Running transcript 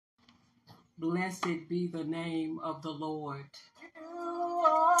Blessed be the name of the Lord.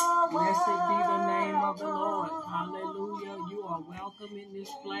 Blessed be the name of the Lord. Hallelujah. You are welcome in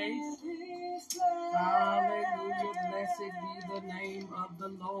this place. Hallelujah. Blessed be the name of the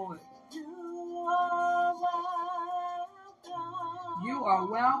Lord. You are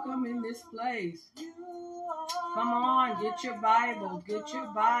welcome in this place. Come on, get your Bibles. Get your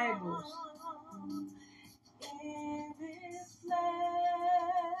Bibles.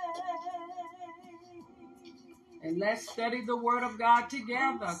 And let's study the Word of God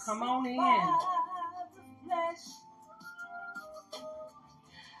together. Come on in.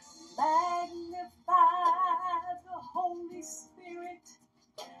 Magnify the Holy Spirit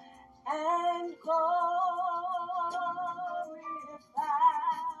and glorify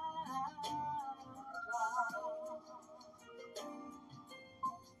God.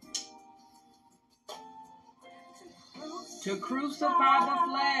 To crucify the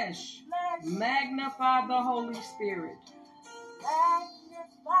flesh, magnify the Holy Spirit.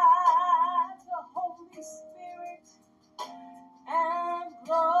 Magnify the Holy Spirit and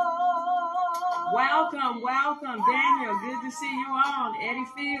glorify. Welcome, welcome, Daniel. Good to see you on. Eddie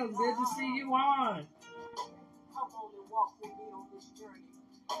Fields, good to see you on.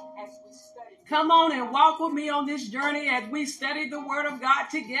 Come on and walk with me on this journey as we study the Word of God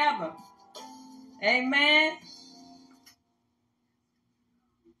together. Amen.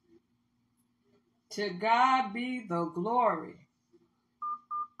 To God be the glory.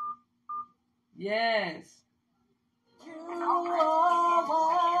 Yes. You are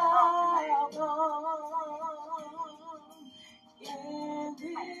welcome in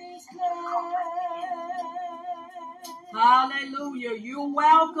this place. Hallelujah. You're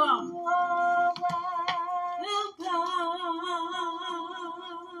welcome.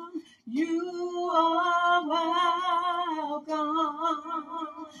 You are welcome.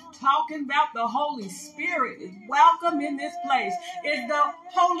 Talking about the Holy Spirit is welcome in this place. Is the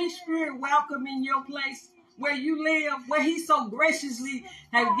Holy Spirit welcome in your place where you live, where He so graciously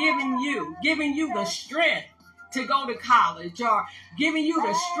has given you the strength to go to college, or giving you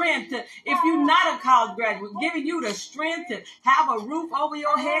the strength to, if you're not a college graduate, giving you the strength to have a roof over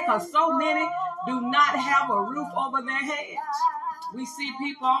your head, because so many do not have a roof over their heads. We see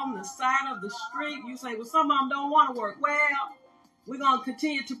people on the side of the street. You say, well, some of them don't want to work. Well, we're going to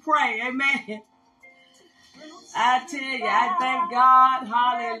continue to pray. Amen. I tell you, I thank God.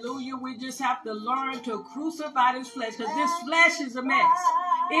 Hallelujah. We just have to learn to crucify this flesh, because this flesh is a mess.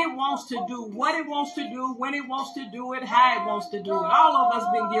 It wants to do what it wants to do, when it wants to do it, how it wants to do it. All of us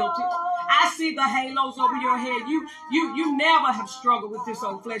been guilty. I see the halos over your head. You never have struggled with this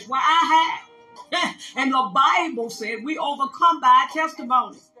old flesh. Well, I have. And the Bible said we overcome by our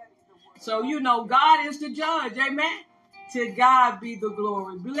testimony. So, God is the judge. Amen. To God be the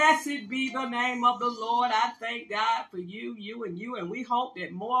glory. Blessed be the name of the Lord. I thank God for you, and we hope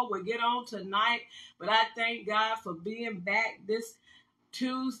that more will get on tonight. But I thank God for being back this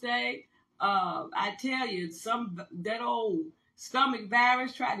Tuesday. I tell you, that old stomach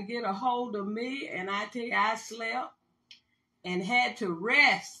virus tried to get a hold of me, and I tell you, I slept and had to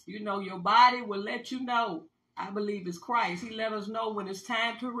rest. Your body will let you know. I believe it's Christ. He let us know when it's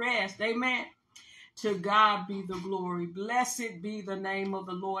time to rest. Amen. To God be the glory. Blessed be the name of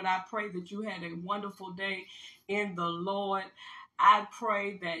the Lord. I pray that you had a wonderful day in the Lord. I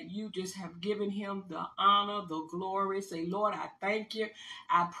pray that you just have given Him the honor, the glory. Say, Lord, I thank you.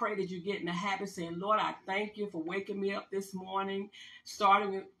 I pray that you get in the habit saying, Lord, I thank you for waking me up this morning,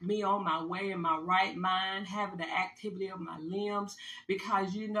 starting me on my way in my right mind, having the activity of my limbs,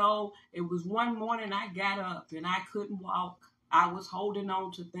 because it was one morning I got up and I couldn't walk. I was holding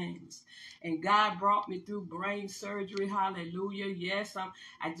on to things, and God brought me through brain surgery. Hallelujah. Yes,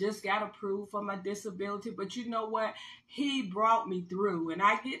 I just got approved for my disability, but you know what? He brought me through, and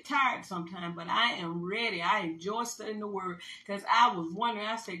I get tired sometimes, but I am ready. I enjoy studying the Word, because I was wondering,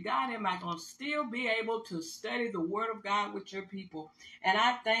 I said, God, am I going to still be able to study the Word of God with your people? And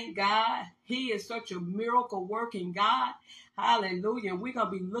I thank God. He is such a miracle working God. Hallelujah. We're going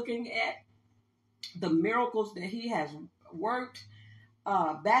to be looking at the miracles that He has worked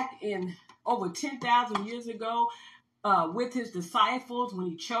back in over 10,000 years ago with His disciples, when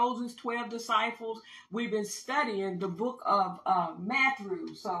He chose His 12 disciples. We've been studying the book of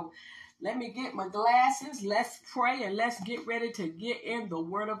Matthew. So let me get my glasses. Let's pray and let's get ready to get in the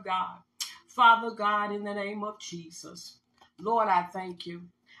Word of God. Father God, in the name of Jesus, Lord, I thank you.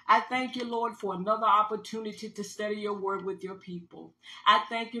 I thank you, Lord, for another opportunity to study your word with your people. I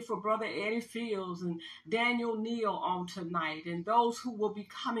thank you for Brother Eddie Fields and Daniel Neal on tonight, and those who will be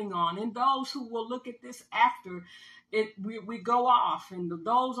coming on, and those who will look at this after we go off, and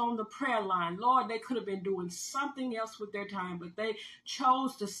those on the prayer line, Lord, they could have been doing something else with their time, but they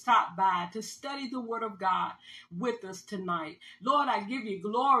chose to stop by to study the word of God with us tonight. Lord, I give you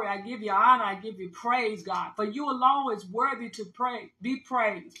glory, I give you honor, I give you praise, God, for you alone is worthy to be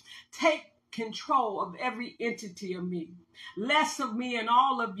praised. Take control of every entity of me, less of me and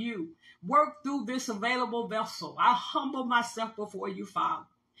all of you. Work through this available vessel. I humble myself before you, Father.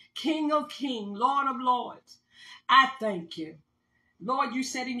 King of kings, Lord of lords, I thank you. Lord, you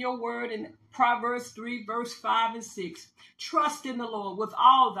said in your word in Proverbs 3, verse 5 and 6, trust in the Lord with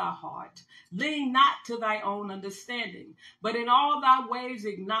all thy heart. Lean not to thy own understanding, but in all thy ways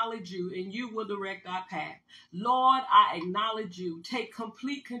acknowledge you, and you will direct thy path. Lord, I acknowledge you. Take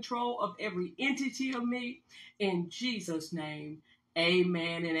complete control of every entity of me. In Jesus' name,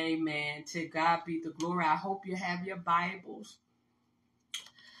 amen and amen. To God be the glory. I hope you have your Bibles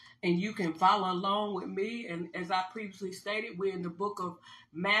and you can follow along with me. And as I previously stated, we're in the book of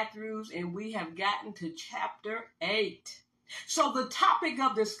Matthew, and we have gotten to chapter 8. So the topic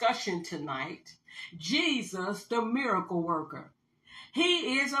of discussion tonight, Jesus, the miracle worker.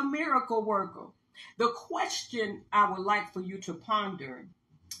 He is a miracle worker. The question I would like for you to ponder,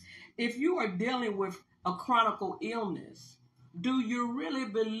 if you are dealing with a chronical illness, do you really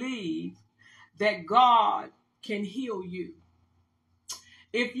believe that God can heal you?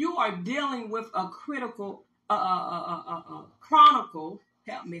 If you are dealing with a chronical,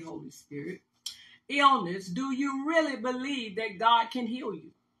 help me, Holy Spirit, illness, do you really believe that God can heal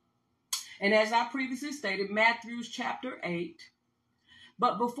you? And as I previously stated, Matthew chapter 8.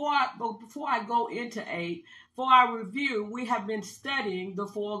 But before I go into 8, for our review, we have been studying the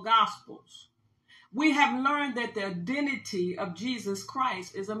 4 Gospels. We have learned that the identity of Jesus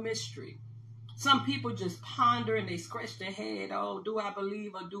Christ is a mystery. Some people just ponder and they scratch their head. Oh, do I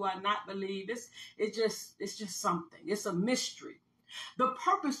believe or do I not believe? It's just something. It's a mystery. The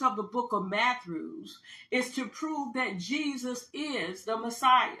purpose of the book of Matthew is to prove that Jesus is the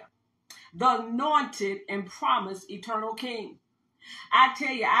Messiah, the anointed and promised eternal King. I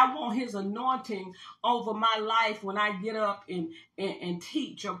tell you, I want his anointing over my life when I get up and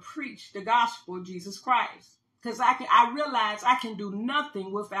teach or preach the gospel of Jesus Christ. Because I realize I can do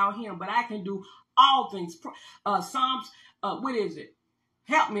nothing without him, but I can do all things. Psalms, what is it?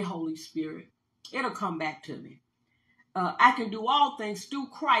 Help me, Holy Spirit. It'll come back to me. I can do all things through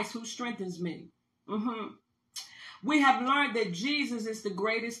Christ who strengthens me. We have learned that Jesus is the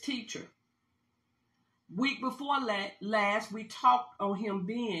greatest teacher. Week before last, we talked on him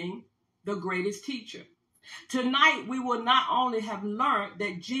being the greatest teacher. Tonight, we will not only have learned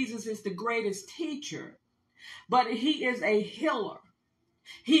that Jesus is the greatest teacher, but he is a healer.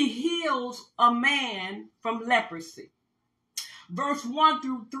 He heals a man from leprosy. Verse 1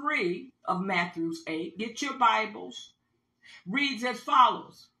 through 3 of Matthew 8, get your Bibles, reads as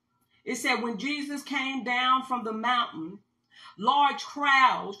follows. It said, when Jesus came down from the mountain, large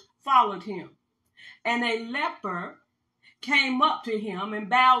crowds followed him. And a leper came up to him and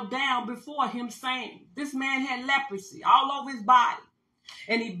bowed down before him, saying, this man had leprosy all over his body.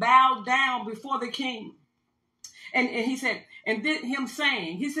 And he bowed down before the king. And he said, and did him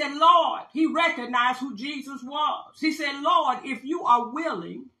saying, he said, Lord, he recognized who Jesus was. He said, Lord, if you are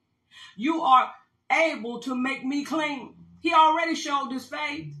willing, you are able to make me clean. He already showed his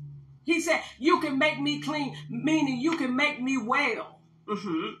faith. He said, you can make me clean, meaning you can make me well.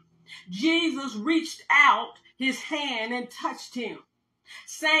 Jesus reached out his hand and touched him,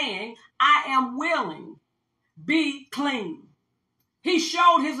 saying, I am willing, be clean. He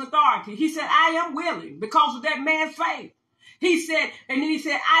showed his authority. He said, I am willing because of that man's faith. He said, and then he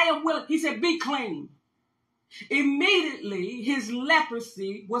said, I am willing. He said, be clean. Immediately, his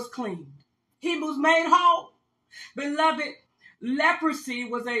leprosy was cleaned. He was made whole. Beloved, leprosy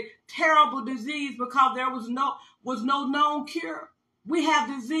was a terrible disease because there was no known cure. We have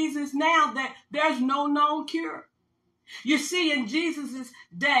diseases now that there's no known cure. You see, in Jesus'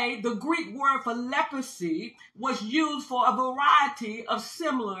 day, the Greek word for leprosy was used for a variety of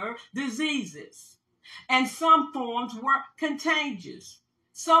similar diseases. And some forms were contagious.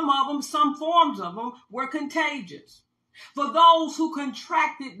 Some forms of them were contagious. For those who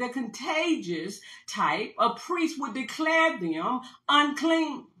contracted the contagious type, a priest would declare them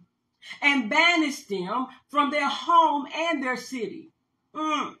unclean and banish them from their home and their city.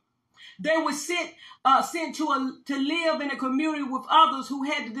 They were sent to live in a community with others who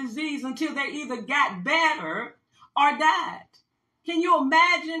had the disease until they either got better or died. Can you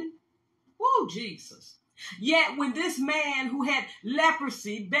imagine? Woo, Jesus. Yet when this man who had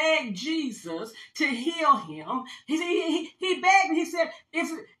leprosy begged Jesus to heal him, he begged, he said,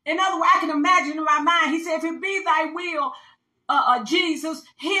 in other words, I can imagine in my mind, he said, if it be thy will, Jesus,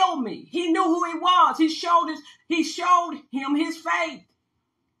 heal me. He knew who he was. He showed him his faith.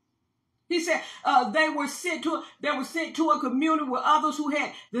 He said they were sent to a community with others who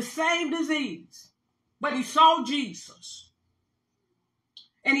had the same disease. But he saw Jesus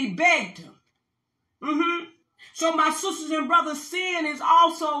and he begged him. So my sisters and brothers, sin is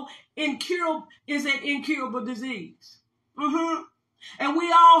also an incurable disease. And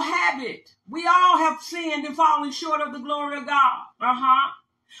we all have it. We all have sinned and fallen short of the glory of God.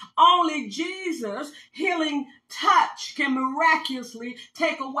 Only Jesus' healing touch can miraculously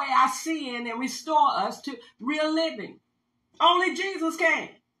take away our sin and restore us to real living. Only Jesus can.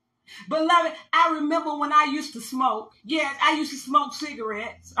 Beloved, I remember when I used to smoke. Yes, I used to smoke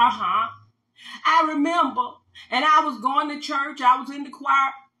cigarettes. I remember, and I was going to church. I was in the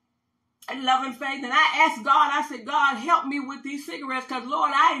choir, loving faith, and I asked God, I said, God, help me with these cigarettes because,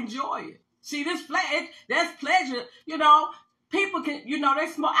 Lord, I enjoy it. See, that's pleasure, People can, they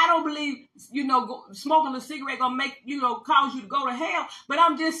smoke. I don't believe, smoking a cigarette gonna make, cause you to go to hell. But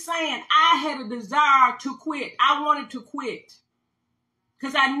I'm just saying, I had a desire to quit. I wanted to quit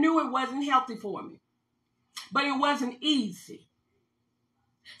because I knew it wasn't healthy for me. But it wasn't easy.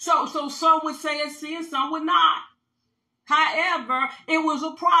 So some would say it's sin, some would not. However, it was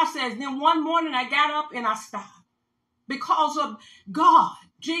a process. Then one morning I got up and I stopped because of God,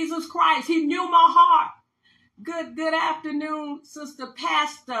 Jesus Christ. He knew my heart. Good afternoon, Sister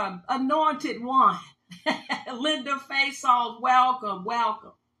Pastor, Anointed One. Linda Faisal,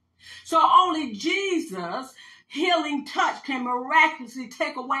 welcome. So only Jesus' healing touch can miraculously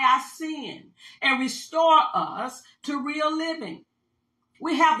take away our sin and restore us to real living.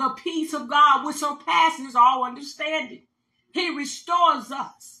 We have the peace of God which surpasses all understanding. He restores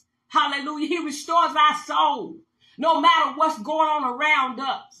us. Hallelujah. He restores our soul. No matter what's going on around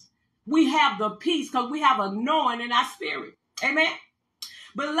us, we have the peace because we have anointing in our spirit. Amen.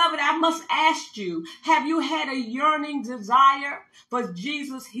 Beloved, I must ask you, have you had a yearning desire for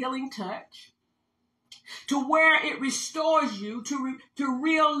Jesus' healing touch to where it restores you to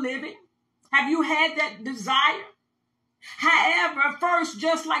real living? Have you had that desire? However, first,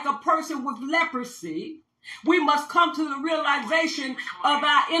 just like a person with leprosy, we must come to the realization of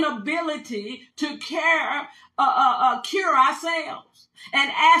our inability to cure ourselves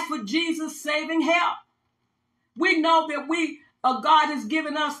and ask for Jesus' saving help. We know that God has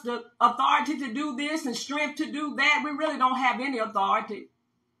given us the authority to do this and strength to do that. We really don't have any authority,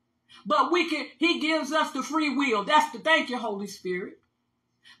 but He gives us the free will. Thank you, Holy Spirit.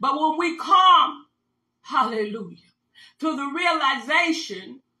 But when we come, hallelujah, to the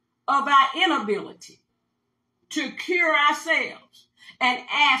realization of our inability to cure ourselves and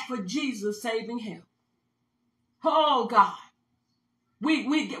ask for Jesus' saving help. Oh God, we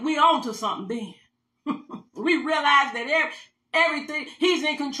on to something then. We realize that everything, He's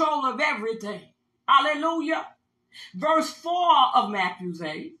in control of everything. Hallelujah. Verse 4 of Matthew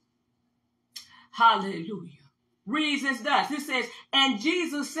 8, hallelujah, reads as thus. It says, and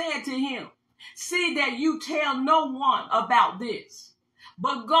Jesus said to him, see that you tell no one about this,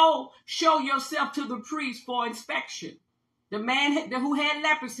 but go show yourself to the priest for inspection. The man who had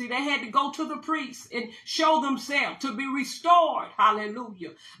leprosy, they had to go to the priest and show themselves to be restored,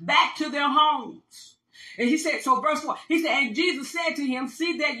 hallelujah, back to their homes. And he said, so verse 4, he said, and Jesus said to him,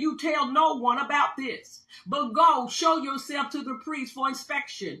 see that you tell no one about this, but go show yourself to the priest for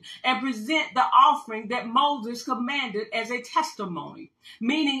inspection and present the offering that Moses commanded as a testimony,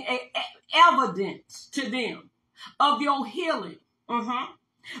 meaning evidence to them of your healing.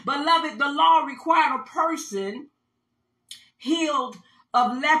 Beloved, the law required a person healed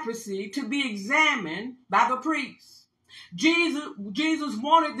of leprosy to be examined by the priest. Jesus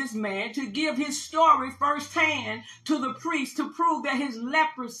wanted this man to give his story firsthand to the priest to prove that his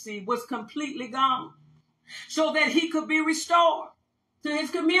leprosy was completely gone so that he could be restored to his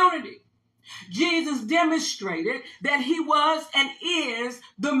community. Jesus demonstrated that he was and is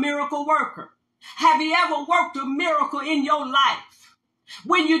the miracle worker. Have you ever worked a miracle in your life?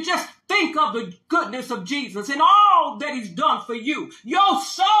 When you just think of the goodness of Jesus and all that He's done for you, your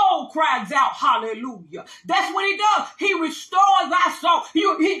soul cries out, hallelujah. That's what He does. He restores our soul.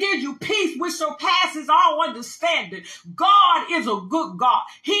 He gives you peace which surpasses all understanding. God is a good God.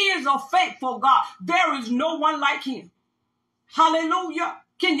 He is a faithful God. There is no one like Him. Hallelujah.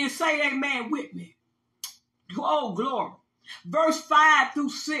 Can you say amen with me? Oh, glory. Verse 5 through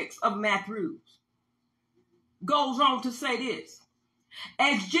 6 of Matthew goes on to say this.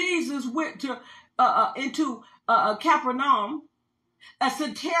 As Jesus went into Capernaum, a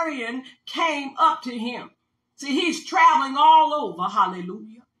centurion came up to him. See, he's traveling all over,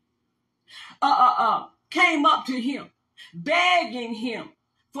 hallelujah. Came up to him, begging him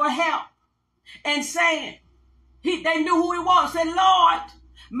for help and saying, they knew who he was, said, Lord,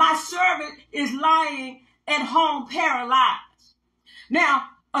 my servant is lying at home paralyzed. Now,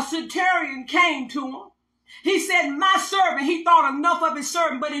 a centurion came to him. He said, my servant. He thought enough of his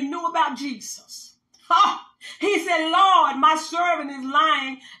servant, but he knew about Jesus. He said, Lord, my servant is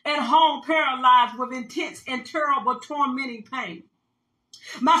lying at home paralyzed with intense and terrible tormenting pain.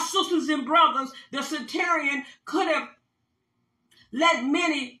 My sisters and brothers, the centurion could have let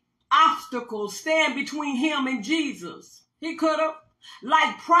many obstacles stand between him and Jesus. He could have,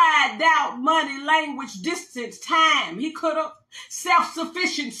 like pride, doubt, money, language, distance, time. He could have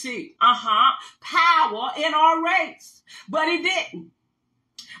self-sufficiency, power in our race, but he didn't.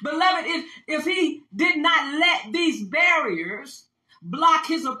 Beloved, if he did not let these barriers block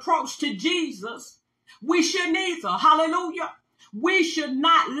his approach to Jesus, we shouldn't either. Hallelujah. We should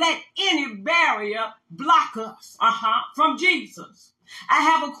not let any barrier block us from Jesus. I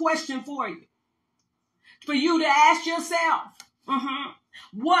have a question for you to ask yourself.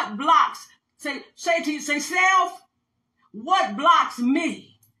 What blocks, say self, what blocks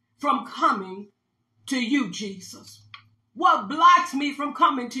me from coming to you, Jesus? What blocks me from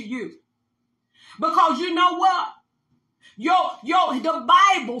coming to you? Because you know what? The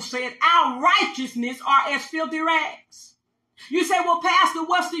Bible said our righteousness are as filthy rags. You say, well, Pastor,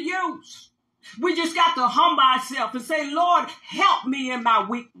 what's the use? We just got to humble ourselves and say, Lord, help me in my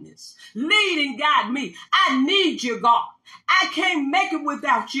weakness. Lead and guide me. I need you, God. I can't make it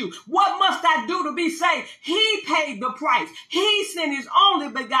without you. What must I do to be saved? He paid the price. He sent his only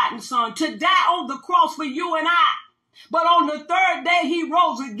begotten son to die on the cross for you and I. But on the third day, he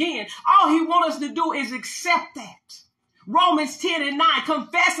rose again. All he wants us to do is accept that. Romans 10:9,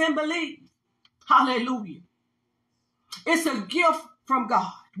 confess and believe. Hallelujah. It's a gift from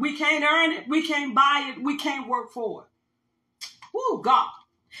God. We can't earn it. We can't buy it. We can't work for it. Oh, God.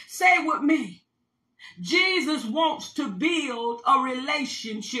 Say it with me. Jesus wants to build a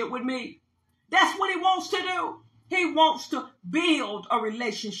relationship with me. That's what he wants to do. He wants to build a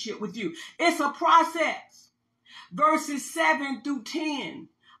relationship with you. It's a process. Verses 7 through 10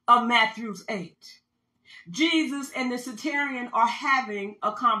 of Matthew 8. Jesus and the centurion are having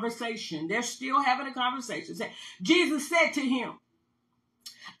a conversation. They're still having a conversation. Jesus said to him,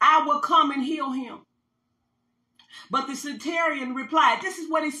 I will come and heal him. But the centurion replied, this is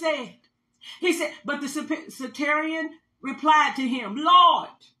what he said. He said, but the centurion replied to him, Lord,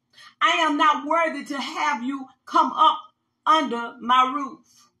 I am not worthy to have you come up under my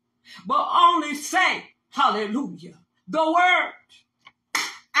roof, but only say, hallelujah, the word.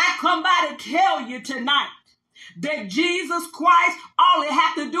 I come by to tell you tonight that Jesus Christ, all he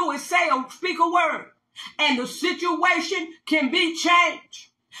have to do is say or speak a word, and the situation can be changed.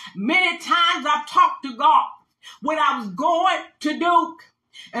 Many times I've talked to God when I was going to Duke,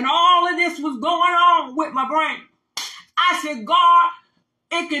 and all of this was going on with my brain. I said, God,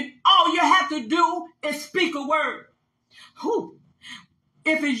 all you have to do is speak a word.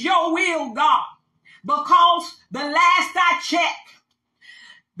 If it's your will, God, because the last I checked,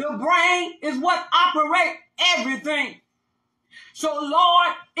 the brain is what operates everything. So,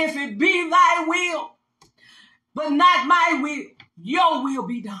 Lord, if it be thy will, but not my will, your will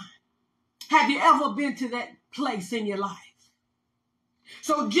be done. Have you ever been to that place in your life?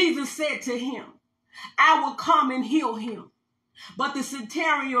 So Jesus said to him, I will come and heal him. But the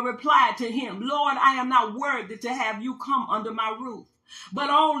centurion replied to him, Lord, I am not worthy to have you come under my roof, but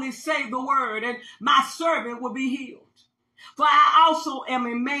only say the word, and my servant will be healed. For I also am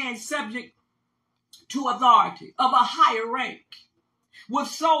a man subject to authority of a higher rank, with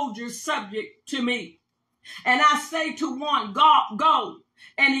soldiers subject to me. And I say to one, go,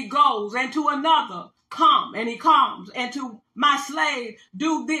 and he goes, and to another, come, and he comes, and to my slave,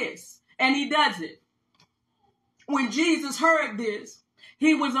 do this, and he does it. When Jesus heard this,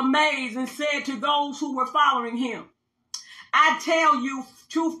 he was amazed and said to those who were following him, I tell you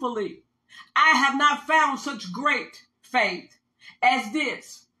truthfully, I have not found such great faith as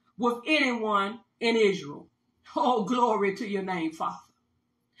this with anyone in Israel. Oh, glory to your name, Father.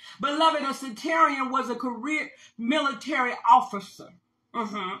 Beloved, a centurion was a career military officer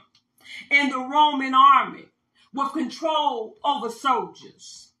in the Roman army with control over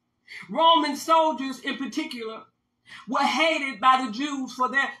soldiers. Roman soldiers in particular were hated by the Jews for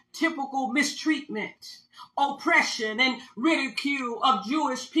their typical mistreatment, oppression, and ridicule of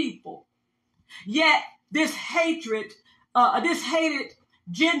Jewish people. Yet this hatred this hated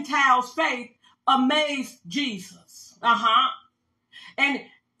Gentiles' faith amazed Jesus. And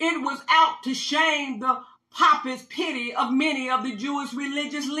it was out to shame the pompous pity of many of the Jewish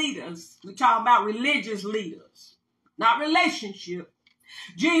religious leaders. We're talking about religious leaders, not relationship.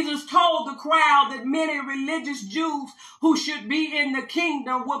 Jesus told the crowd that many religious Jews who should be in the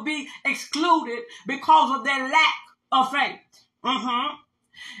kingdom would be excluded because of their lack of faith.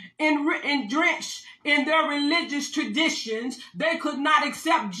 Drenched in their religious traditions, they could not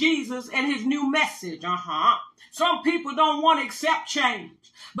accept Jesus and his new message. Some people don't want to accept change.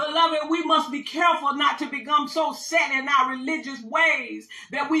 Beloved, we must be careful not to become so set in our religious ways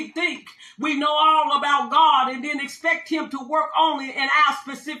that we think we know all about God and then expect him to work only in our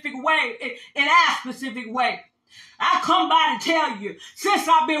specific way, I come by to tell you, since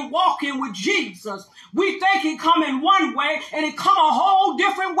I've been walking with Jesus, we think he come in one way and he come a whole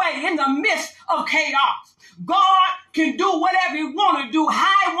different way in the midst of chaos. God can do whatever he want to do,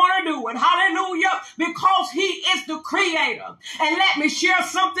 how he want to do it. Hallelujah. Because he is the creator. And let me share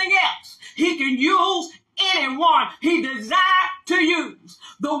something else. He can use anyone he desires to use.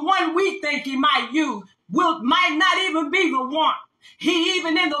 The one we think he might use might not even be the one. He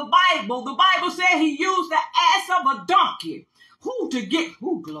even in the Bible said he used the ass of a donkey.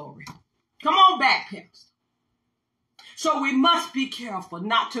 Glory. Come on back, Pastor. So we must be careful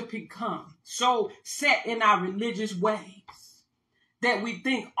not to become so set in our religious ways that we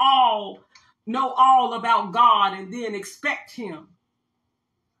think know all about God and then expect him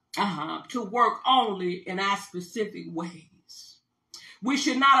to work only in our specific ways. We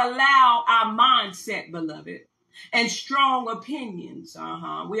should not allow our mindset, beloved, and strong opinions,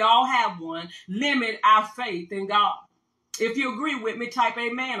 we all have one, limit our faith in God. If you agree with me, type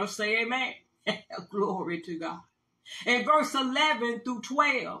amen or say amen. Glory to God. In verse 11 through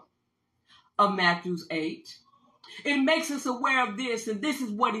 12 of Matthew 8, it makes us aware of this, and this is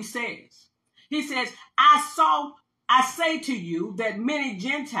what he says. He says, I say to you that many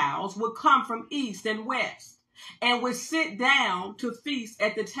Gentiles will come from east and west and will sit down to feast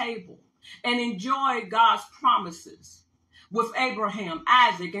at the table and enjoy God's promises with Abraham,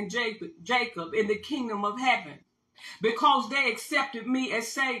 Isaac, and Jacob in the kingdom of heaven, because they accepted me as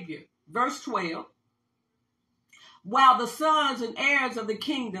Savior. Verse 12, while the sons and heirs of the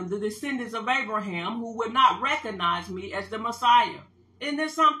kingdom, the descendants of Abraham, who would not recognize me as the Messiah, isn't there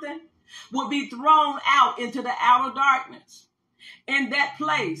something? Will be thrown out into the outer darkness. In that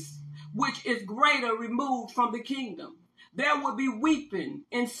place, which is greater removed from the kingdom, there will be weeping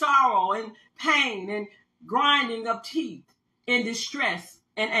and sorrow and pain and grinding of teeth in distress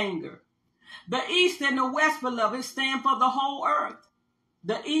and anger. The east and the west, beloved, stand for the whole earth.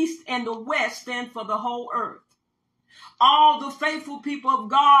 The east and the west stand for the whole earth. All the faithful people of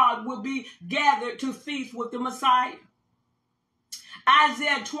God will be gathered to feast with the Messiah.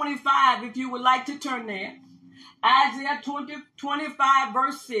 Isaiah 25, if you would like to turn there. Isaiah 25,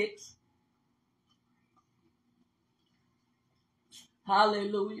 verse 6.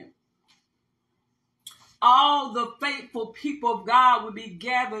 Hallelujah. All the faithful people of God will be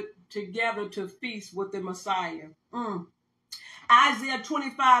gathered together to feast with the Messiah. Isaiah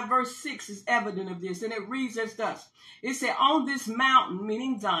 25, verse 6 is evident of this, and it reads as thus. It said, on this mountain,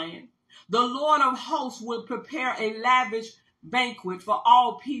 meaning Zion, the Lord of hosts will prepare a lavish banquet for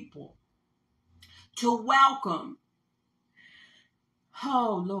all people to welcome.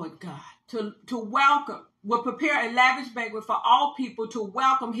 Oh, Lord God, to welcome, will prepare a lavish banquet for all people to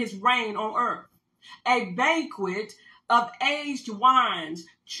welcome his reign on earth. A banquet of aged wines,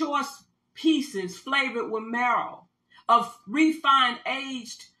 choice pieces flavored with marrow, of refined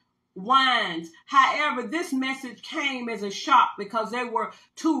aged wines. However, this message came as a shock because they were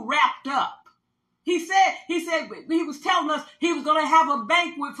too wrapped up. He was telling us he was going to have a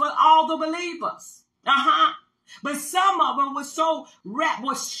banquet for all the believers. But some of them were so wrapped,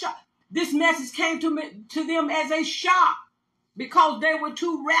 this message came to them as a shock because they were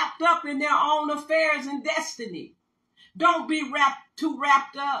too wrapped up in their own affairs and destiny. Don't be too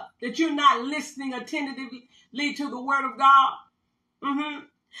wrapped up that you're not listening attentively to the word of God.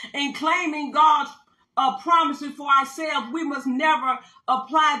 And claiming God's promises for ourselves, we must never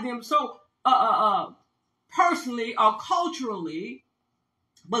apply them so personally or culturally,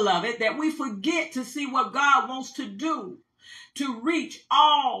 beloved, that we forget to see what God wants to do to reach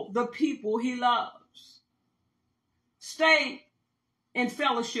all the people he loves. Stay in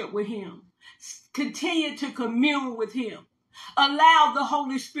fellowship with him. Continue to commune with him. Allow the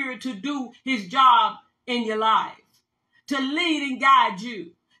Holy Spirit to do his job in your life, to lead and guide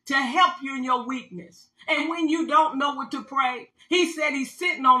you. to help you in your weakness. And when you don't know what to pray, he said he's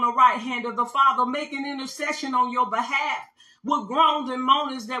sitting on the right hand of the Father, making intercession on your behalf with groans and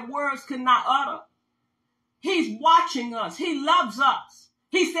moanings that words could not utter. He's watching us. He loves us.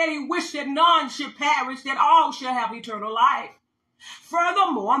 He said he wished that none should perish, that all should have eternal life.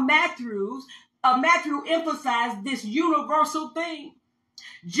 Furthermore, Matthew emphasized this universal thing.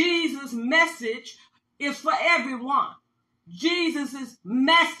 Jesus' message is for everyone. Jesus'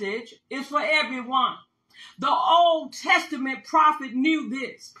 message is for everyone. The Old Testament prophets knew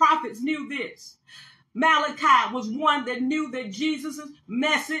this. Malachi was one that knew that Jesus'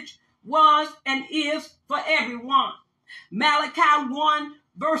 message was and is for everyone. Malachi 1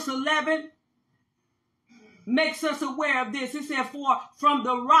 verse 11 makes us aware of this. It said, for from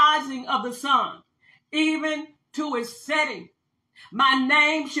the rising of the sun, even to its setting, my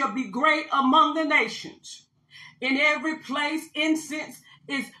name shall be great among the nations. In every place, incense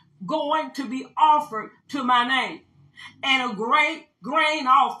is going to be offered to my name, and a great grain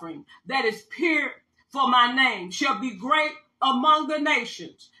offering that is pure for my name shall be great among the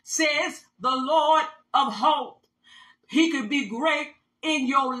nations, says the Lord of hosts. He could be great in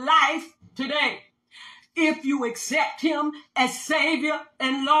your life today if you accept him as Savior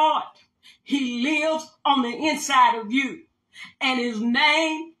and Lord. He lives on the inside of you, and his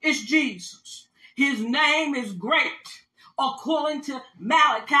name is Jesus. His name is great, according to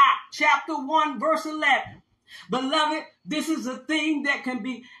Malachi chapter 1 verse 11. Beloved, this is a theme that can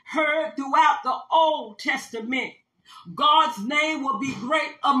be heard throughout the Old Testament. God's name will be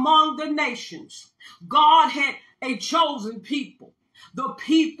great among the nations. God had a chosen people, the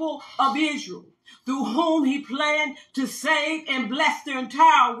people of Israel, through whom he planned to save and bless the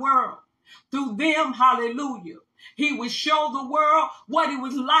entire world. Through them, hallelujah, he would show the world what it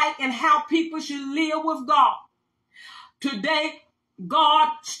was like and how people should live with God. Today, God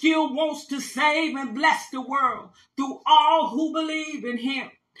still wants to save and bless the world through all who believe in him,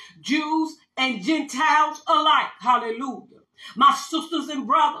 Jews and Gentiles alike. Hallelujah. My sisters and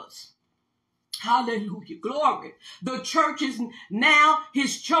brothers, hallelujah, glory. The church is now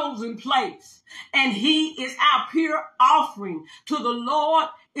his chosen place, and he is our pure offering to the Lord,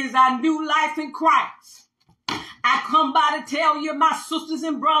 is our new life in Christ. I come by to tell you, my sisters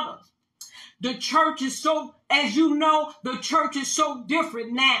and brothers, the church is so, as you know, the church is so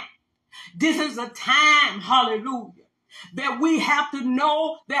different now. This is a time, hallelujah, that we have to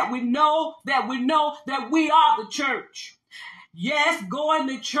know that we know that we are the church. Yes, going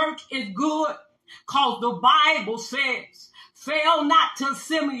to church is good, because the Bible says, fail not to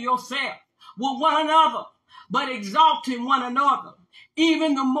assemble yourself with one another, but exalting one another,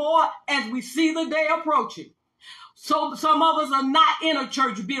 even the more as we see the day approaching. So some of us are not in a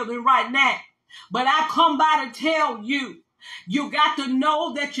church building right now, but I come by to tell you, you got to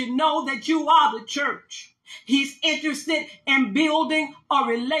know that you are the church. He's interested in building a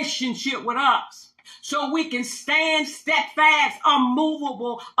relationship with us so we can stand steadfast,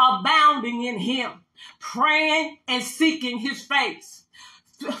 unmovable, abounding in him, praying and seeking his face.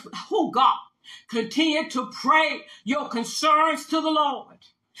 Oh God, continue to pray your concerns to the Lord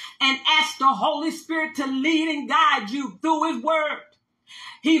and ask the Holy Spirit to lead and guide you through his word.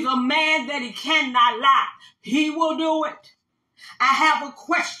 He's a man that he cannot lie. He will do it. I have a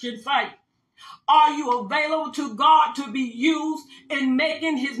question for you. Are you available to God to be used in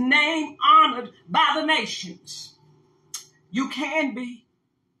making his name honored by the nations? You can be.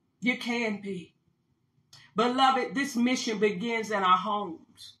 You can be. Beloved, this mission begins in our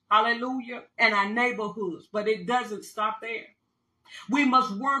homes. Hallelujah. And our neighborhoods. But it doesn't stop there. We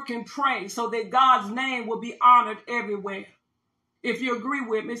must work and pray so that God's name will be honored everywhere. If you agree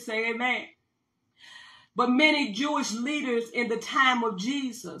with me, say amen. But many Jewish leaders in the time of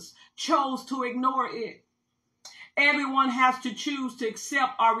Jesus chose to ignore it. Everyone has to choose to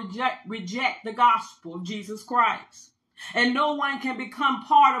accept or reject the gospel of Jesus Christ. And no one can become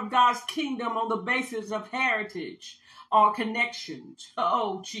part of God's kingdom on the basis of heritage or connections.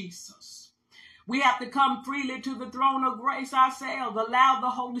 Oh, Jesus. We have to come freely to the throne of grace ourselves. Allow the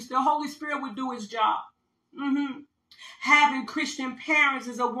Holy Spirit will do his job. Having Christian parents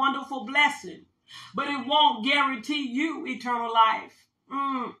is a wonderful blessing, but it won't guarantee you eternal life.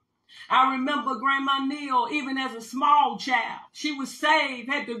 I remember Grandma Neal, even as a small child. She was saved,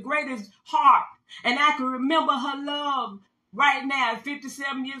 had the greatest heart. And I can remember her love right now at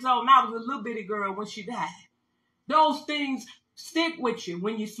 57 years old. And I was a little bitty girl when she died. Those things stick with you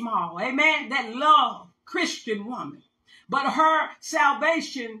when you're small. Amen? That love, Christian woman. But her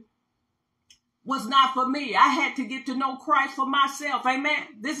salvation was not for me. I had to get to know Christ for myself. Amen?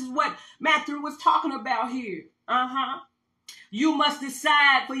 This is what Matthew was talking about here. You must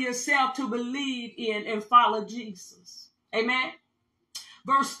decide for yourself to believe in and follow Jesus. Amen.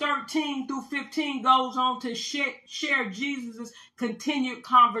 Verse 13 through 15 goes on to share Jesus' continued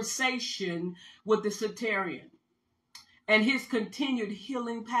conversation with the centurion and his continued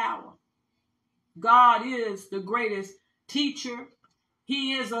healing power. God is the greatest teacher.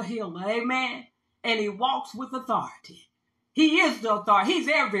 He is a healer. Amen. And he walks with authority. He is the authority. He's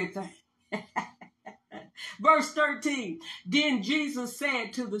everything. Verse 13. Then Jesus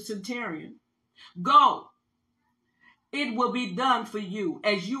said to the centurion, go. It will be done for you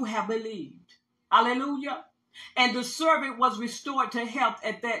as you have believed. Hallelujah. And the servant was restored to health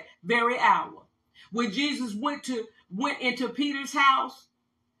at that very hour. When Jesus went into Peter's house,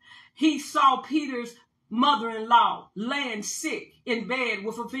 he saw Peter's mother-in-law laying sick in bed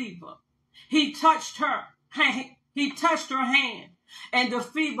with a fever. He touched her hand, and the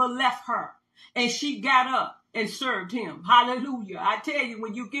fever left her, and she got up and served him. Hallelujah. I tell you,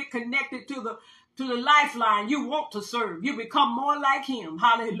 when you get connected to the lifeline, you want to serve. You become more like him.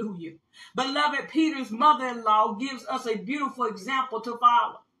 Hallelujah. Beloved, Peter's mother-in-law gives us a beautiful example to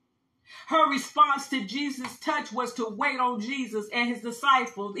follow. Her response to Jesus' touch was to wait on Jesus and his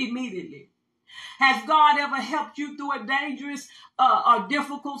disciples immediately. Has God ever helped you through a dangerous or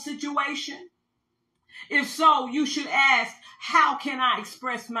difficult situation? If so, you should ask, how can I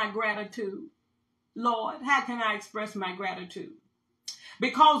express my gratitude? Lord, how can I express my gratitude?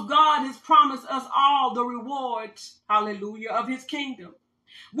 Because God has promised us all the rewards, hallelujah, of his kingdom.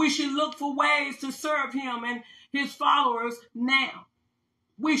 We should look for ways to serve him and his followers now.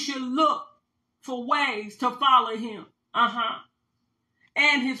 We should look for ways to follow him,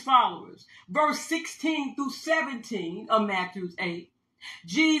 and his followers. Verse 16 through 17 of Matthew 8,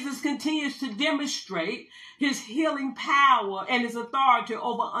 Jesus continues to demonstrate his healing power and his authority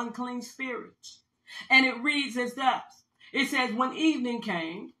over unclean spirits. And it reads as thus. It says, when evening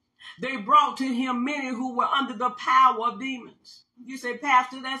came, they brought to him many who were under the power of demons. You say,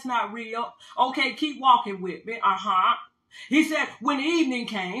 Pastor, that's not real. Okay, keep walking with me. He said, when evening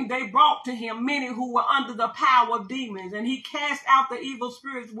came, they brought to him many who were under the power of demons, and he cast out the evil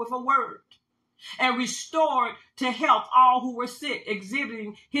spirits with a word and restored to health all who were sick,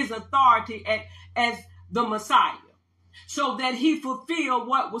 exhibiting his authority as the Messiah, so that he fulfilled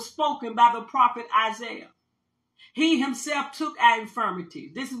what was spoken by the prophet Isaiah. He himself took our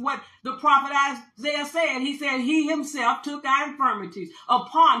infirmities. This is what the prophet Isaiah said. He said he himself took our infirmities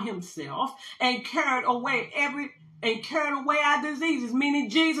upon himself and carried away our diseases, meaning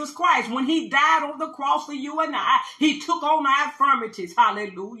Jesus Christ. When he died on the cross for you and I, he took on our infirmities,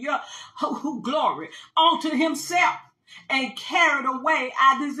 hallelujah, glory, onto himself and carried away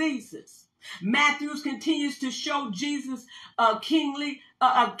our diseases. Matthew continues to show Jesus' kingly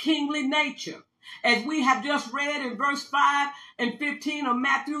nature. As we have just read in verse 5 and 15 of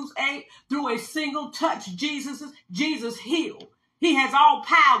Matthew 8, through a single touch, Jesus healed. He has all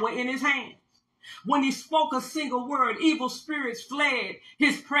power in his hands. When he spoke a single word, evil spirits fled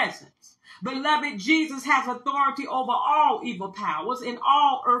his presence. Beloved, Jesus has authority over all evil powers and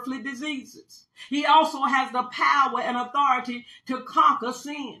all earthly diseases. He also has the power and authority to conquer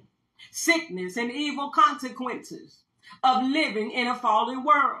sin, sickness, and evil consequences of living in a fallen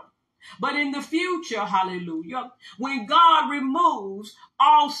world. But in the future, hallelujah, when God removes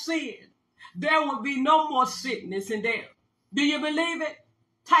all sin, there will be no more sickness and death. Do you believe it?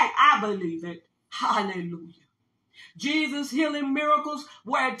 Type, I believe it. Hallelujah. Jesus' healing miracles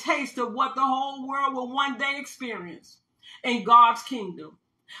were a taste of what the whole world will one day experience in God's kingdom.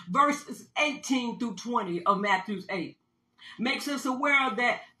 Verses 18 through 20 of Matthew 8 makes us aware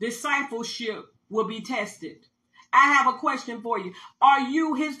that discipleship will be tested. I have a question for you. Are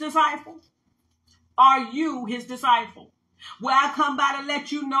you his disciple? Are you his disciple? Well, I come by to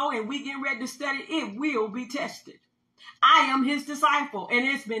let you know, and we get ready to study, it will be tested. I am his disciple, and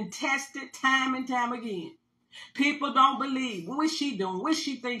it's been tested time and time again. People don't believe. What is she doing? What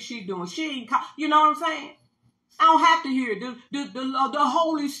she thinks she's doing? She ain't, you know what I'm saying? I don't have to hear it. The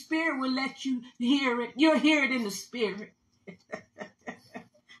Holy Spirit will let you hear it. You'll hear it in the Spirit.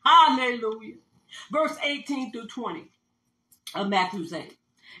 Hallelujah. Verse 18 through 20 of Matthew 8.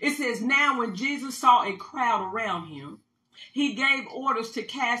 It says, now when Jesus saw a crowd around him, he gave orders to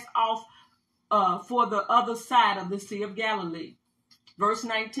cast off for the other side of the Sea of Galilee. Verse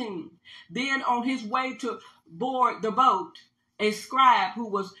 19. Then on his way to board the boat, a scribe who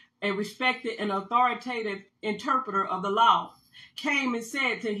was a respected and authoritative interpreter of the law came and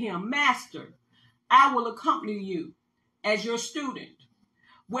said to him, Master, I will accompany you as your student.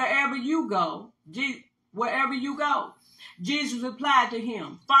 Wherever you go. Jesus replied to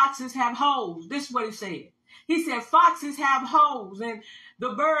him, foxes have holes. This is what he said. He said, foxes have holes and the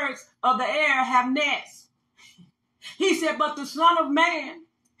birds of the air have nests. He said, but the Son of Man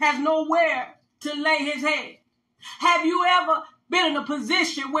has nowhere to lay his head. Have you ever been in a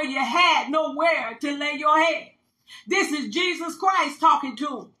position where you had nowhere to lay your head? This is Jesus Christ talking to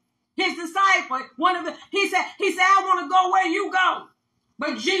him. His disciple, he said, I want to go where you go.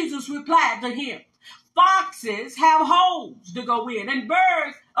 But Jesus replied to him, foxes have holes to go in, and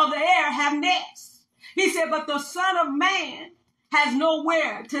birds of the air have nests. He said, but the Son of Man has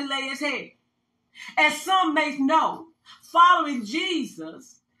nowhere to lay his head. As some may know, following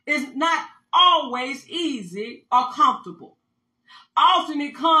Jesus is not always easy or comfortable. Often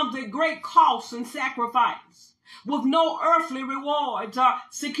it comes at great cost and sacrifice, with no earthly rewards or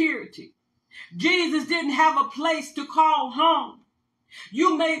security. Jesus didn't have a place to call home.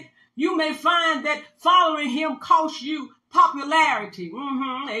 You may find that following him costs you popularity,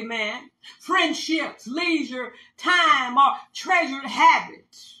 amen, friendships, leisure, time, or treasured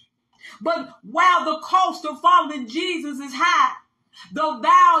habits. But while the cost of following Jesus is high, the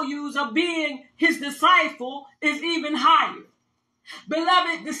values of being his disciple is even higher.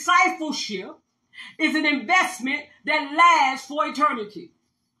 Beloved, discipleship is an investment that lasts for eternity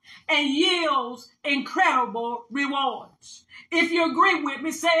and yields incredible rewards. If you agree with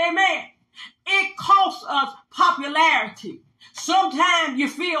me, say amen. It costs us popularity. Sometimes you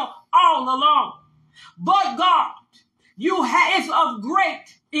feel all alone. But God, it's of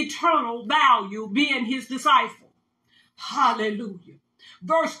great eternal value being his disciple. Hallelujah.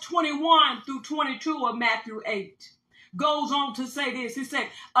 Verse 21 through 22 of Matthew 8 goes on to say this. He said,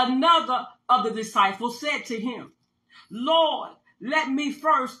 another of the disciples said to him, Lord, let me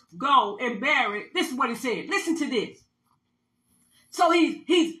first go and bury. This is what he said. Listen to this. So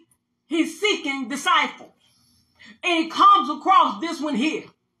he's seeking disciples. And he comes across this one here.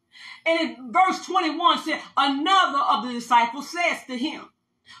 And in verse 21 said, another of the disciples says to him,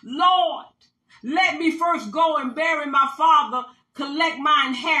 Lord, let me first go and bury my father, collect my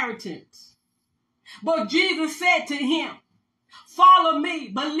inheritance. But Jesus said to him, follow me,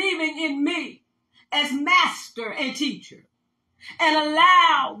 believing in me as master and teacher, and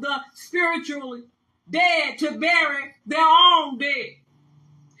allow the spiritually dead to bury their own dead.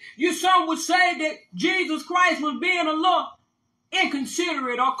 Some would say that Jesus Christ was being a little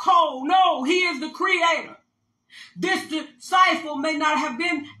inconsiderate or cold. No, he is the creator. This disciple may not have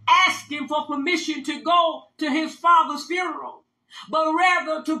been asking for permission to go to his father's funeral, but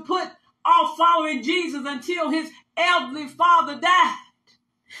rather to put off following Jesus until his elderly father died.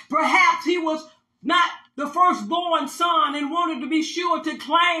 Perhaps he was not the firstborn son and wanted to be sure to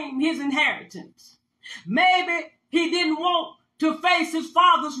claim his inheritance. Maybe he didn't want to face his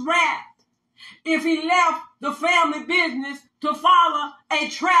father's wrath if he left the family business to follow a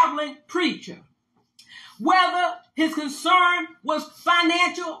traveling preacher. Whether his concern was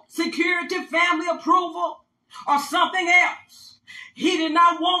financial security, family approval, or something else, he did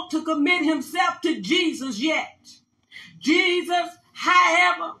not want to commit himself to Jesus yet. Jesus,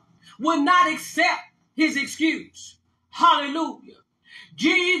 however, would not accept his excuse. Hallelujah.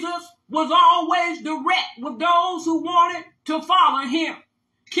 Jesus was always direct with those who wanted to follow him.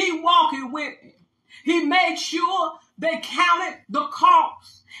 Keep walking with him. He made sure they counted the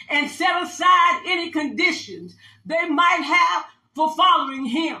cost and set aside any conditions they might have for following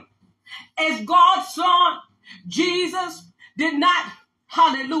him. As God's son, Jesus did not,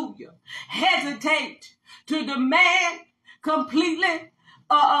 hallelujah, hesitate to demand completely.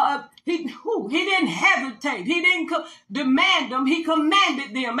 He didn't hesitate. He didn't demand them. He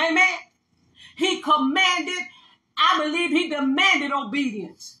commanded them. Amen. He commanded, I believe he demanded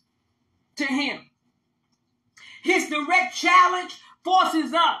obedience to him. His direct challenge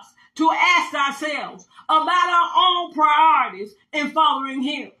forces us to ask ourselves about our own priorities in following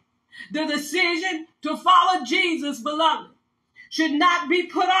him. The decision to follow Jesus, beloved, should not be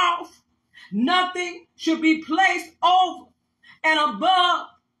put off. Nothing should be placed over and above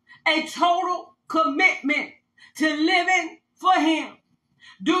a total commitment to living for him.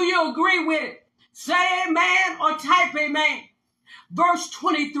 Do you agree with it? Say amen or type amen. Verse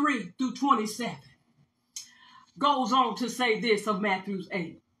 23 through 27 goes on to say this of Matthew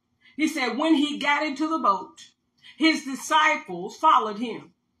 8. He said, when he got into the boat, his disciples followed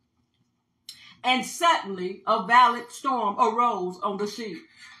him. And suddenly a violent storm arose on the sea,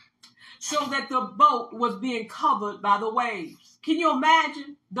 so that the boat was being covered by the waves. Can you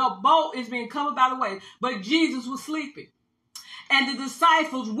imagine? The boat is being covered by the waves, but Jesus was sleeping. And the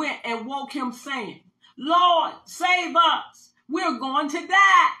disciples went and woke him, saying, Lord, save us. We're going to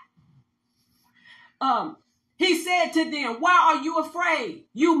die. He said to them, why are you afraid,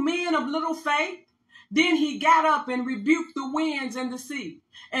 you men of little faith? Then he got up and rebuked the winds and the sea.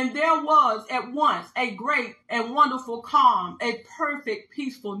 And there was at once a great and wonderful calm, a perfect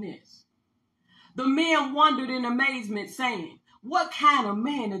peacefulness. The men wondered in amazement, saying, what kind of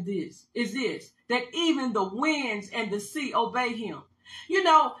man is this, that even the winds and the sea obey him? You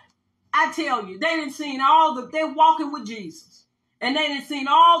know, I tell you, they didn't seen they're walking with Jesus. And they didn't seen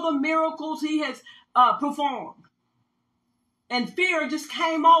all the miracles he has performed. And fear just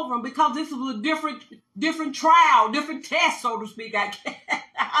came over them because this was a different trial, different test, so to speak.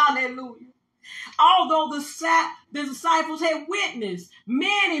 Hallelujah. Although the disciples had witnessed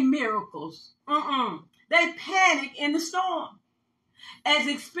many miracles, they panicked in the storm. As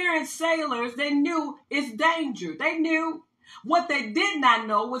experienced sailors, they knew its danger. They knew. What they did not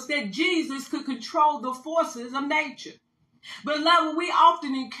know was that Jesus could control the forces of nature. Beloved, we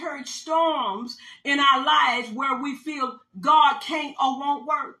often encourage storms in our lives where we feel God can't or won't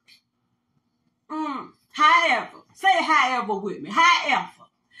work. However with me. However,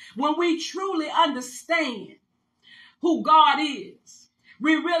 when we truly understand who God is,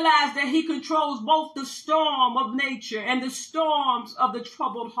 we realize that he controls both the storm of nature and the storms of the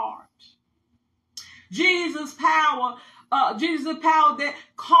troubled heart. Jesus' power that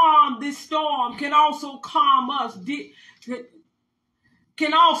calmed this storm can also calm us,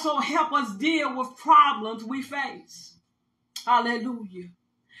 can also help us deal with problems we face. Hallelujah.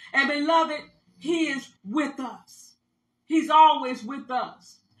 And beloved, he is with us. He's always with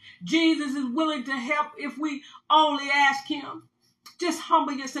us. Jesus is willing to help if we only ask him. Just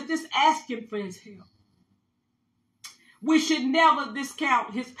humble yourself. Just ask him for his help. We should never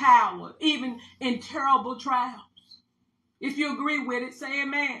discount his power, even in terrible trials. If you agree with it, say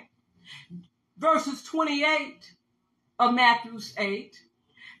amen. Verses 28 of Matthew 8,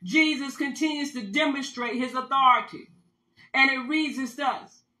 Jesus continues to demonstrate his authority. And it reads as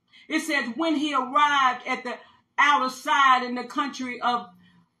thus. It says, when he arrived at the outer side in the country of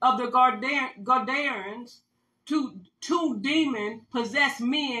the Gadarenes, two demon-possessed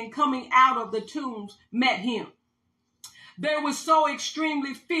men coming out of the tombs met him. They were so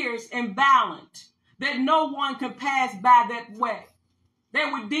extremely fierce and violent that no one could pass by that way. They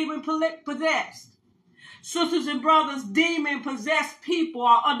were demon-possessed. Sisters and brothers, demon-possessed people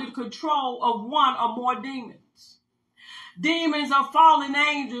are under the control of one or more demons. Demons are fallen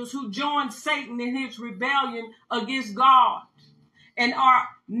angels who joined Satan in his rebellion against God and are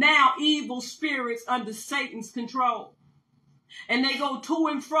now evil spirits under Satan's control. And they go to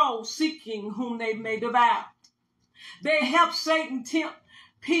and fro seeking whom they may devour. They help Satan tempt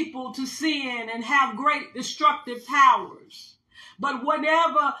people to sin and have great destructive powers. But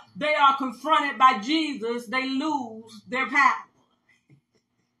whenever they are confronted by Jesus, they lose their power.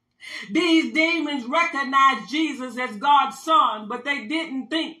 These demons recognized Jesus as God's son, but they didn't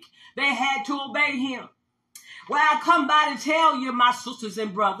think they had to obey him. Well, I come by to tell you, my sisters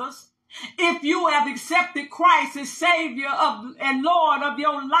and brothers, if you have accepted Christ as Savior and Lord of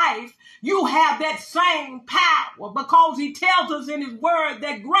your life, you have that same power, because he tells us in his word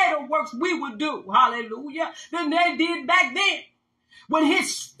that greater works we will do, hallelujah, than they did back then, when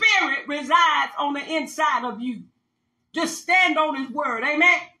his spirit resides on the inside of you. Just stand on his word,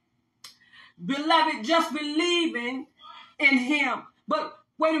 amen? Beloved, just believing in him. But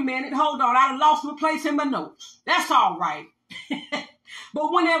wait a minute, hold on, I lost my place in my notes. That's all right.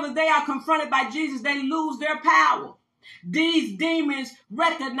 But whenever they are confronted by Jesus, they lose their power. These demons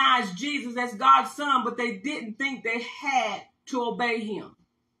recognized Jesus as God's son, but they didn't think they had to obey him.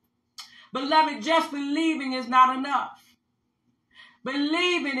 Beloved, just believing is not enough.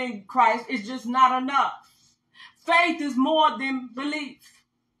 Believing in Christ is just not enough. Faith is more than belief.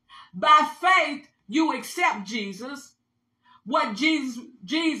 By faith, you accept Jesus.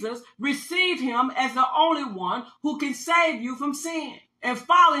 Jesus received him as the only one who can save you from sin, and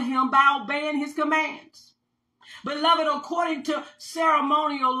follow him by obeying his commands. Beloved, according to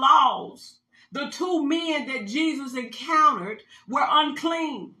ceremonial laws, the two men that Jesus encountered were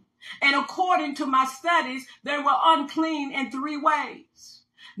unclean. And according to my studies, they were unclean in three ways.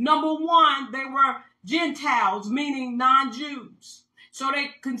 Number one, they were Gentiles, meaning non-Jews. So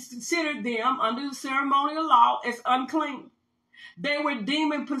they considered them under the ceremonial law as unclean. They were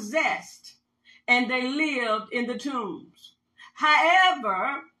demon-possessed, and they lived in the tombs.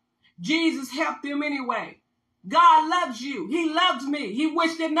 However, Jesus helped them anyway. God loves you. He loves me. He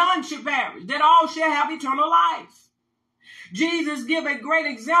wished that none should perish, that all shall have eternal life. Jesus gives a great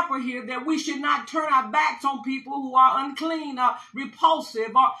example here that we should not turn our backs on people who are unclean or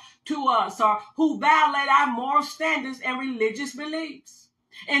repulsive to us, or who violate our moral standards and religious beliefs.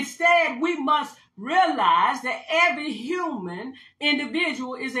 Instead, we must realize that every human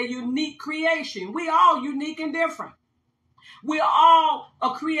individual is a unique creation. We all unique and different. We're all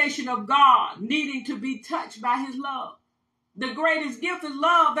a creation of God, needing to be touched by his love. The greatest gift is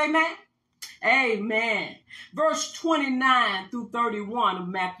love, amen? Amen. Verse 29 through 31 of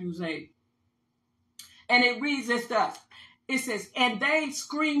Matthew 8. And it reads as thus. It says, and they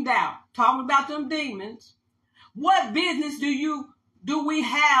screamed out, talking about them demons, what business do we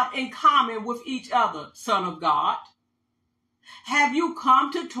have in common with each other, Son of God? Have you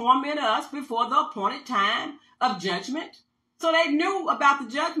come to torment us before the appointed time of judgment? So they knew about the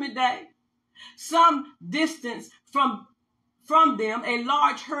judgment day. Some distance from them, a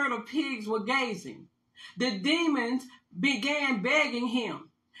large herd of pigs were gazing. The demons began begging him,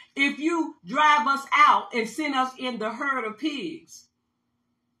 if you drive us out and send us in the herd of pigs.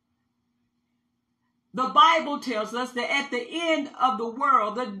 The Bible tells us that at the end of the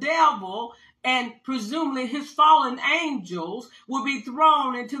world, the devil and presumably his fallen angels will be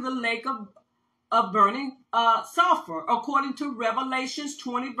thrown into the lake of burning sulfur, according to Revelations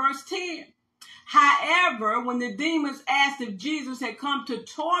 20, verse 10. However, when the demons asked if Jesus had come to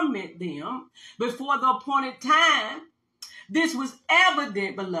torment them before the appointed time, this was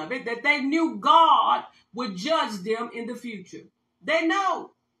evident, beloved, that they knew God would judge them in the future. They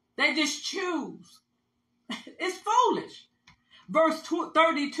know. They just choose. It's foolish. Verse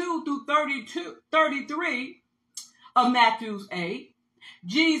 32 through 33 of Matthew 8,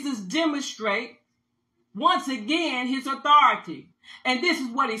 Jesus demonstrates once again his authority. And this is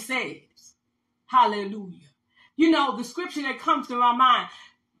what he says. Hallelujah. You know, the scripture that comes to my mind,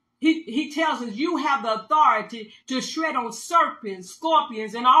 he tells us you have the authority to shred on serpents,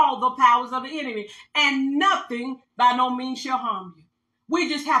 scorpions, and all the powers of the enemy, and nothing by no means shall harm you. We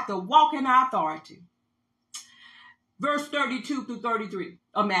just have to walk in our authority. Verse 32 through 33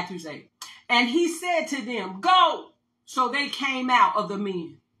 of Matthew 8. And he said to them, go. So they came out of the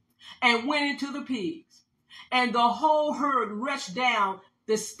men and went into the pigs. And the whole herd rushed down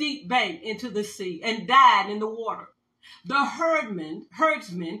the steep bank into the sea and died in the water. The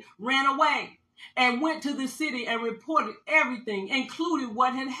herdsmen ran away and went to the city and reported everything, including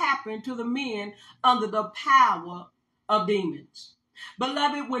what had happened to the men under the power of demons.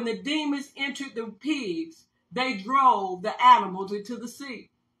 Beloved, when the demons entered the pigs, they drove the animals into the sea.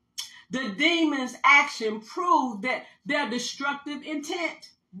 The demons' action proved that their destructive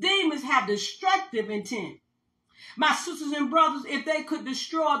intent. Demons have destructive intent. My sisters and brothers, if they could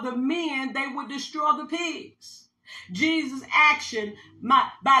destroy the men, they would destroy the pigs. Jesus' action,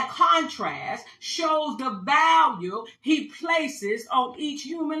 by contrast, shows the value he places on each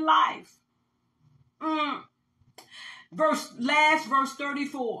human life. Verse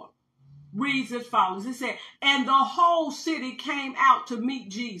 34 reads as follows. It said, and the whole city came out to meet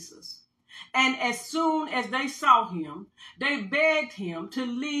Jesus. And as soon as they saw him, they begged him to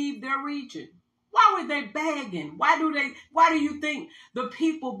leave their region. Why were they begging? Why do you think the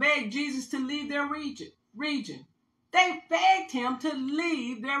people begged Jesus to leave their region? They begged him to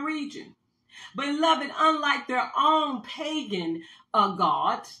leave their region. Beloved, unlike their own pagan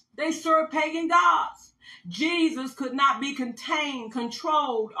gods, they served pagan gods. Jesus could not be contained,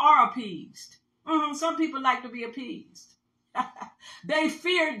 controlled, or appeased. Some people like to be appeased. They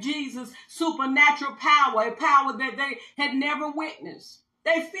feared Jesus' supernatural power, a power that they had never witnessed.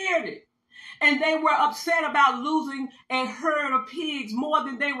 They feared it. And they were upset about losing a herd of pigs more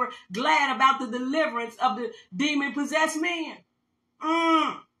than they were glad about the deliverance of the demon-possessed men.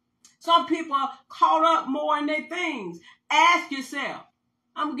 Some people are caught up more in their things. Ask yourself.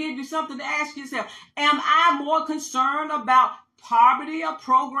 I'm going to give you something to ask yourself. Am I more concerned about poverty or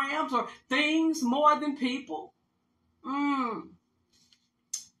programs or things more than people?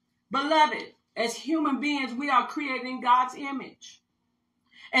 Beloved, as human beings, we are created in God's image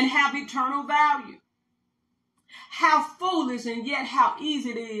and have eternal value. How foolish and yet how easy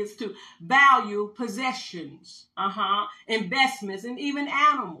it is to value possessions, investments, and even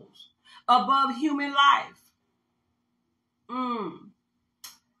animals above human life.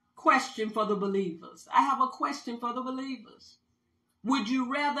 Question for the believers. I have a question for the believers. Would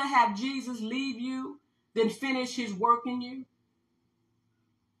you rather have Jesus leave you than finish his work in you?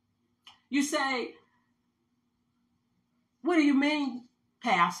 You say, what do you mean,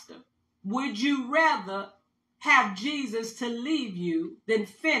 Pastor? Would you rather have Jesus to leave you than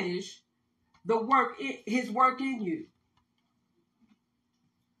finish his work in you?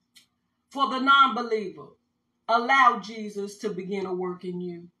 For the non-believer, allow Jesus to begin a work in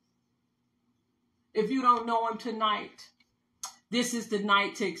you. If you don't know him tonight, this is the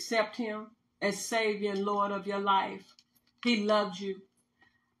night to accept him as Savior and Lord of your life. He loves you.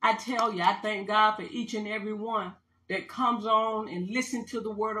 I tell you, I thank God for each and every one that comes on and listen to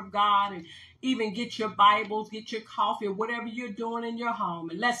the word of God, and even get your Bibles, get your coffee, or whatever you're doing in your home.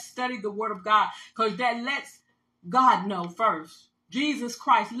 And let's study the word of God, because that lets God know first. Jesus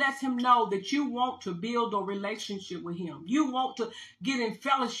Christ lets him know that you want to build a relationship with him. You want to get in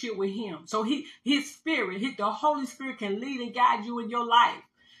fellowship with him. So his spirit, the Holy Spirit, can lead and guide you in your life.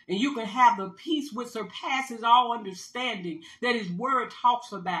 And you can have the peace which surpasses all understanding that his word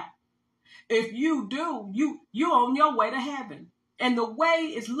talks about. If you do, you're on your way to heaven. And the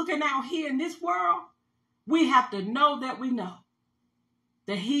way is looking out here in this world, we have to know that we know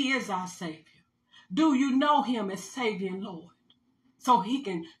that he is our Savior. Do you know him as Savior and Lord? So he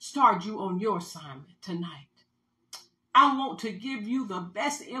can start you on your assignment tonight. I want to give you the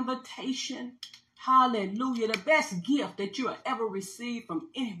best invitation, hallelujah, the best gift that you have ever received from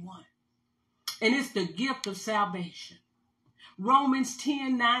anyone. And it's the gift of salvation. Romans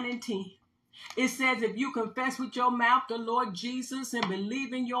 10:9-10. It says, if you confess with your mouth the Lord Jesus and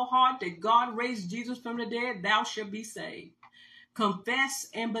believe in your heart that God raised Jesus from the dead, thou shalt be saved. Confess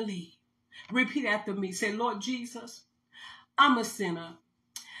and believe. Repeat after me. Say, Lord Jesus, I'm a sinner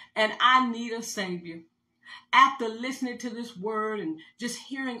and I need a Savior. After listening to this word and just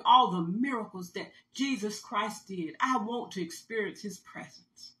hearing all the miracles that Jesus Christ did, I want to experience his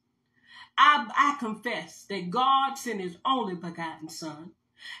presence. I confess that God sent his only begotten Son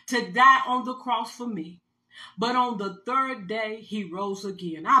to die on the cross for me. But on the third day, he rose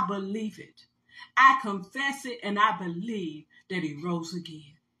again. I believe it. I confess it, and I believe that he rose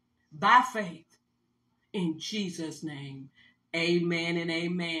again. By faith, in Jesus' name, amen and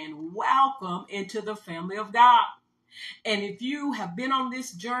amen. Welcome into the family of God. And if you have been on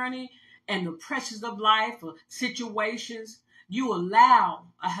this journey and the pressures of life or situations, you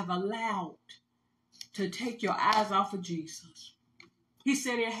have allowed to take your eyes off of Jesus. He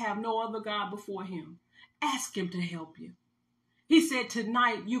said he'll have no other God before him. Ask him to help you. He said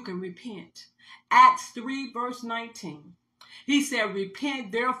tonight you can repent. Acts 3 verse 19. He said,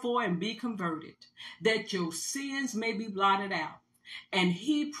 repent therefore and be converted, that your sins may be blotted out. And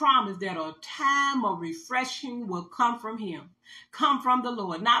he promised that a time of refreshing will come from him, come from the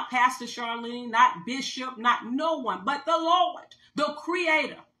Lord. Not Pastor Charlene, not Bishop, not no one, but the Lord, the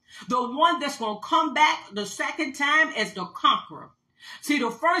Creator, the one that's going to come back the second time as the conqueror. See,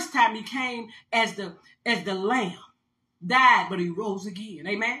 the first time he came as the lamb, died, but he rose again.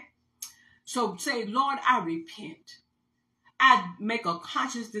 Amen. So say, Lord, I repent. I make a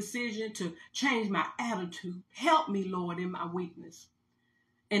conscious decision to change my attitude. Help me, Lord, in my weakness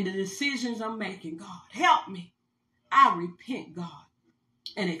and the decisions I'm making. God, help me. I repent, God,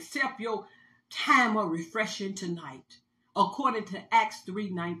 and accept your time of refreshing tonight, according to Acts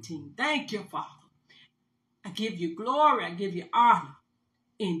 3:19. Thank you, Father. I give you glory. I give you honor.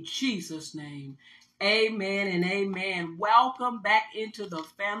 In Jesus' name, amen and amen. Welcome back into the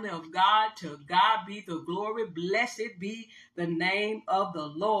family of God. To God be the glory. Blessed be the name of the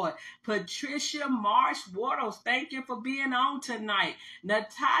Lord. Patricia Marsh Wattles, thank you for being on tonight.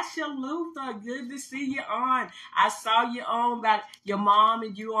 Natasha Luther, good to see you on. I saw you on about your mom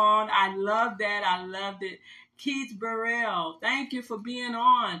and you on. I love that. I loved it. Keith Burrell, thank you for being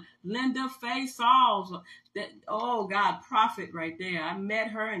on. Linda Faye Sauls, oh God, prophet right there. I met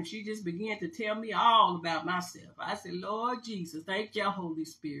her and she just began to tell me all about myself. I said, Lord Jesus, thank you, Holy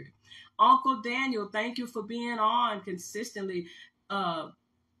Spirit. Uncle Daniel, thank you for being on consistently.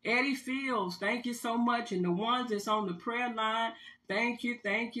 Eddie Fields, thank you so much. And the ones that's on the prayer line, thank you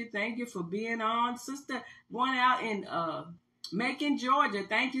for being on. Sister, one out in Macon, Georgia,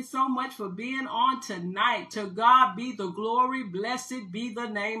 thank you so much for being on tonight. To God be the glory. Blessed be the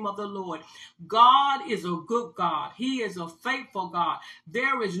name of the Lord. God is a good God. He is a faithful God.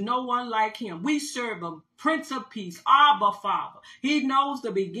 There is no one like him. We serve a Prince of Peace, Abba Father. He knows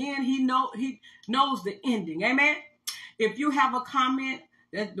the beginning. He knows the ending. Amen. If you have a comment,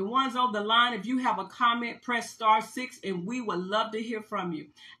 that the ones on the line, if you have a comment, press *6 and we would love to hear from you.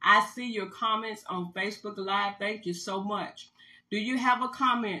 I see your comments on Facebook Live. Thank you so much. Do you have a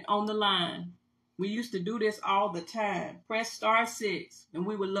comment on the line? We used to do this all the time. Press *6 and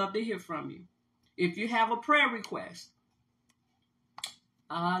we would love to hear from you. If you have a prayer request,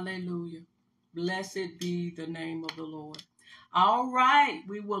 hallelujah. Blessed be the name of the Lord. All right.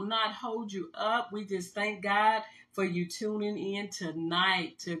 We will not hold you up. We just thank God for you tuning in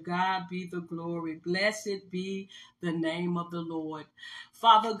tonight. To God be the glory. Blessed be the name of the Lord.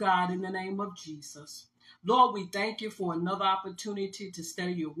 Father God, in the name of Jesus, Lord, we thank you for another opportunity to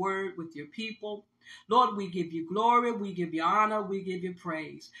study your word with your people. Lord, we give you glory, we give you honor, we give you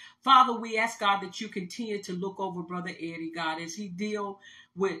praise. Father, we ask, God, that you continue to look over Brother Eddie, God, as he deal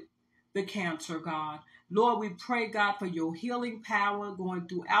with the cancer, God. Lord, we pray, God, for your healing power going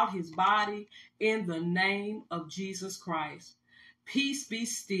throughout his body in the name of Jesus Christ. Peace be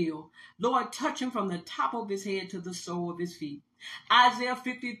still. Lord, touch him from the top of his head to the sole of his feet. Isaiah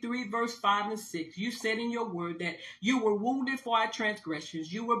 53, verse 5 and 6. You said in your word that you were wounded for our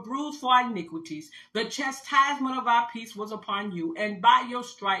transgressions. You were bruised for our iniquities. The chastisement of our peace was upon you, and by your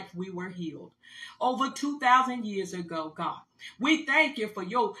stripes we were healed. Over 2,000 years ago, God, we thank you for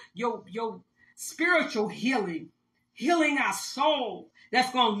your spiritual healing our soul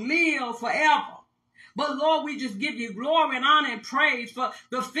that's going to live forever. But Lord, we just give you glory and honor and praise for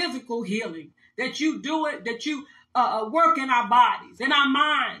the physical healing that you do it, that you work in our bodies, in our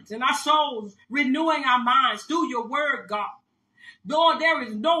minds, in our souls, renewing our minds through your word, God. Lord, there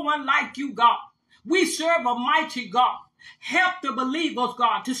is no one like you, God. We serve a mighty God. Help the believers,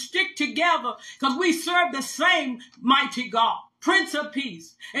 God, to stick together because we serve the same mighty God, Prince of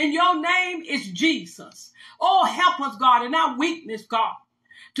Peace. And your name is Jesus. Oh, help us, God, in our weakness, God,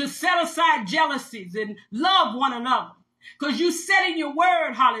 to set aside jealousies and love one another. Because you said in your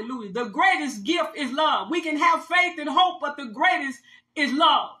word, hallelujah, the greatest gift is love. We can have faith and hope, but the greatest is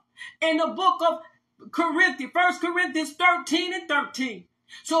love. In the book of Corinthians, 1 Corinthians 13 and 13.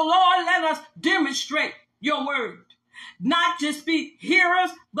 So, Lord, let us demonstrate your word. Not just be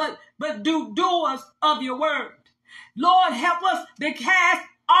hearers, but do doers of your word. Lord, help us to cast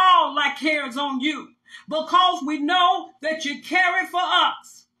all our cares on you, because we know that you care for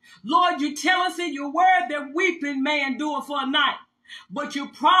us. Lord, you tell us in your word that weeping may endure for a night, but you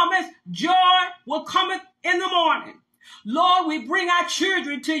promise joy will come in the morning. Lord, we bring our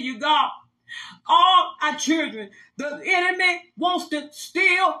children to you, God. All our children. The enemy wants to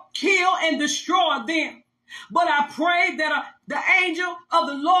steal, kill, and destroy them. But I pray that the angel of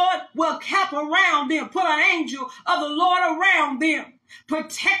the Lord will cap around them, put an angel of the Lord around them,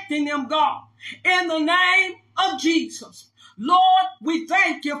 protecting them, God, in the name of Jesus. Lord, we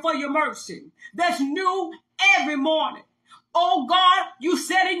thank you for your mercy that's new every morning. Oh God, you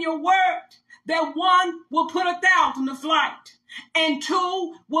said in your word that one will put 1,000 to flight and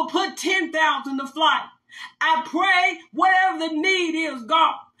two will put 10,000 to flight. I pray whatever the need is,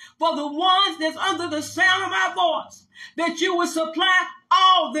 God, for the ones that's under the sound of my voice, that you will supply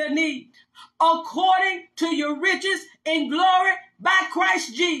all their need according to your riches and glory by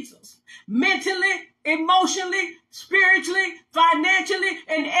Christ Jesus, mentally, emotionally, spiritually, financially,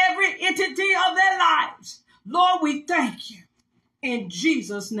 and every entity of their lives. Lord, we thank you in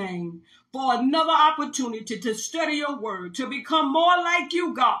Jesus' name for another opportunity to study your word, to become more like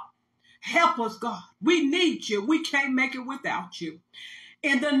you, God. Help us, God. We need you. We can't make it without you.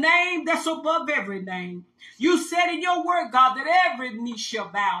 In the name that's above every name. You said in your word, God, that every knee shall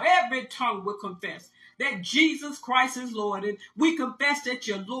bow, every tongue will confess that Jesus Christ is Lord. And we confess that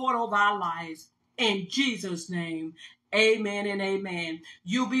you're Lord over our lives. In Jesus' name, amen and amen.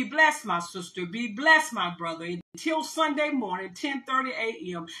 You be blessed, my sister. Be blessed, my brother. Until Sunday morning, 10:30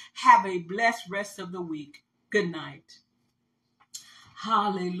 a.m., have a blessed rest of the week. Good night.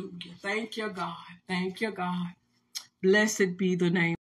 Hallelujah. Thank you, God. Thank you, God. Blessed be the name.